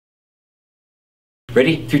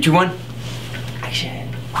Ready? 3, 2, 1. Action.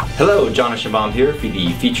 Hello, John Shabam here for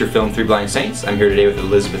the feature film Three Blind Saints. I'm here today with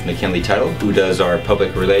Elizabeth McKinley Tuttle, who does our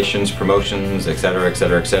public relations, promotions, etc.,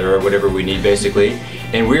 etc., etc., whatever we need basically.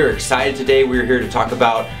 And we're excited today. We're here to talk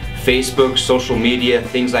about Facebook, social media,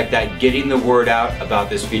 things like that, getting the word out about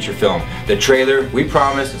this feature film. The trailer, we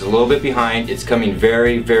promise, is a little bit behind. It's coming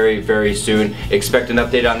very, very, very soon. Expect an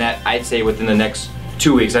update on that, I'd say within the next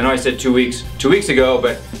 2 weeks. I know I said 2 weeks 2 weeks ago,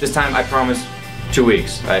 but this time I promise 2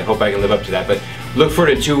 weeks. I hope I can live up to that. But look for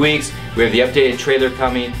it in 2 weeks. We have the updated trailer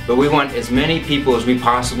coming, but we want as many people as we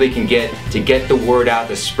possibly can get to get the word out,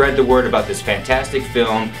 to spread the word about this fantastic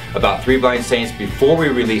film, about Three Blind Saints before we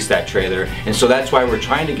release that trailer. And so that's why we're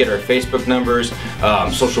trying to get our Facebook numbers,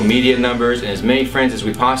 social media numbers, and as many friends as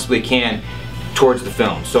we possibly can towards the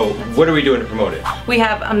film. So what are we doing to promote it? We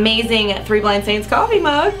have amazing Three Blind Saints coffee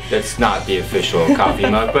mug. That's not the official coffee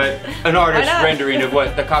mug, but an artist's rendering of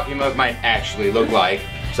what the coffee mug might actually look like.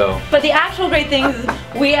 So. But the actual great thing is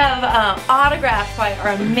we have autographs by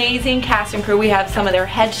our amazing cast and crew. We have some of their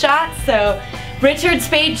headshots. So Richard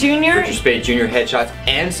Speight Jr. Richard Speight Jr. headshots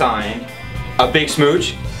and signed. A big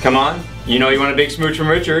smooch. Come on. You know you want a big smooch from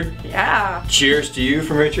Richard. Yeah. Cheers to you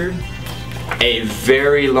from Richard. A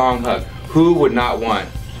very long hug. Who would not want,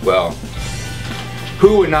 well,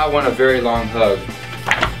 who would not want a very long hug?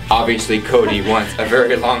 Obviously Cody wants a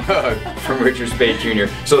very long hug from Richard Speight Jr.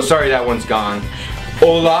 So sorry that one's gone.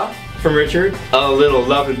 Hola from Richard, a little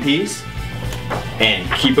love and peace, and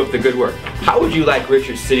keep up the good work. How would you like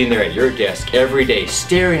Richard sitting there at your desk every day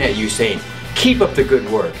staring at you saying, keep up the good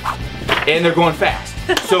work? And they're going fast.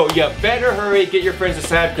 So you better hurry, get your friends to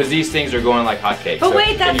sign up because these things are going like hotcakes. But so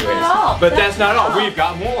wait, that's not all. But that's not all. We've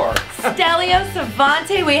got more. Stelio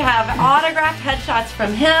Savante, we have autographed headshots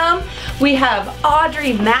from him. We have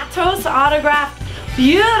Audrey Matos autographed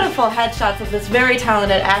beautiful headshots of this very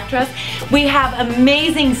talented actress. We have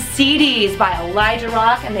amazing CDs by Elijah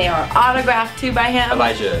Rock, and they are autographed too by him.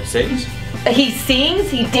 Elijah sings? He sings,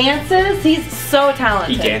 he dances, he's so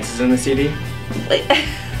talented. He dances in the CD?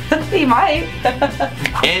 He might.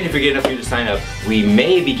 And if we get enough of you to sign up, we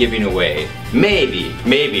may be giving away, maybe,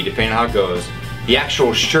 depending on how it goes, the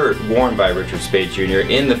actual shirt worn by Richard Speight Jr.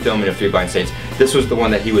 in the filming of Three Blind Saints. This was the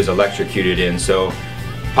one that he was electrocuted in, so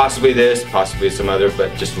possibly this, possibly some other,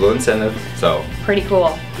 but just a little incentive, so. Pretty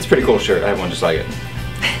cool. It's a pretty cool shirt. I have one just like it.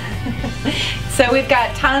 So we've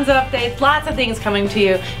got tons of updates, lots of things coming to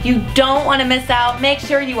you. You don't want to miss out. Make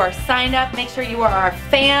sure you are signed up. Make sure you are our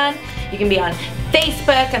fan. You can be on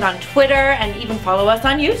Facebook and on Twitter and even follow us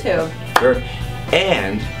on YouTube. Sure.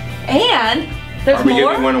 And there's more. Are we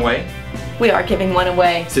giving one away? We are giving one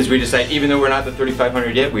away. Since we decided, even though we're not the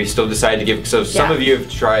 3,500 yet, we still decided to give. So some of you have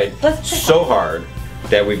tried so hard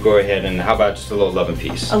that we go ahead and how about just a little love and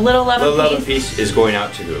peace? A little love and peace. Love and peace is going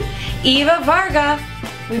out to who? Eva Varga.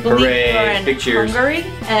 We believe you are in Hungary,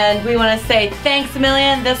 and we want to say thanks a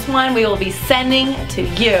million. This one we will be sending to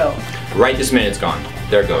you. Right this minute, it's gone.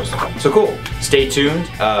 There it goes. So cool. Stay tuned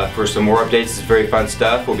for some more updates. It's very fun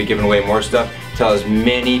stuff. We'll be giving away more stuff. Tell as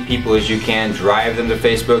many people as you can. Drive them to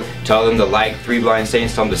Facebook. Tell them to like Three Blind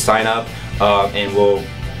Saints. Tell them to sign up. And we'll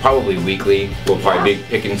probably weekly, we'll probably be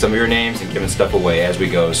picking some of your names and giving stuff away as we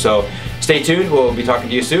go. So stay tuned. We'll be talking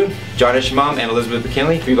to you soon. John Shabam and Elizabeth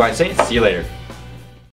McKinley, Three Blind Saints. See you later.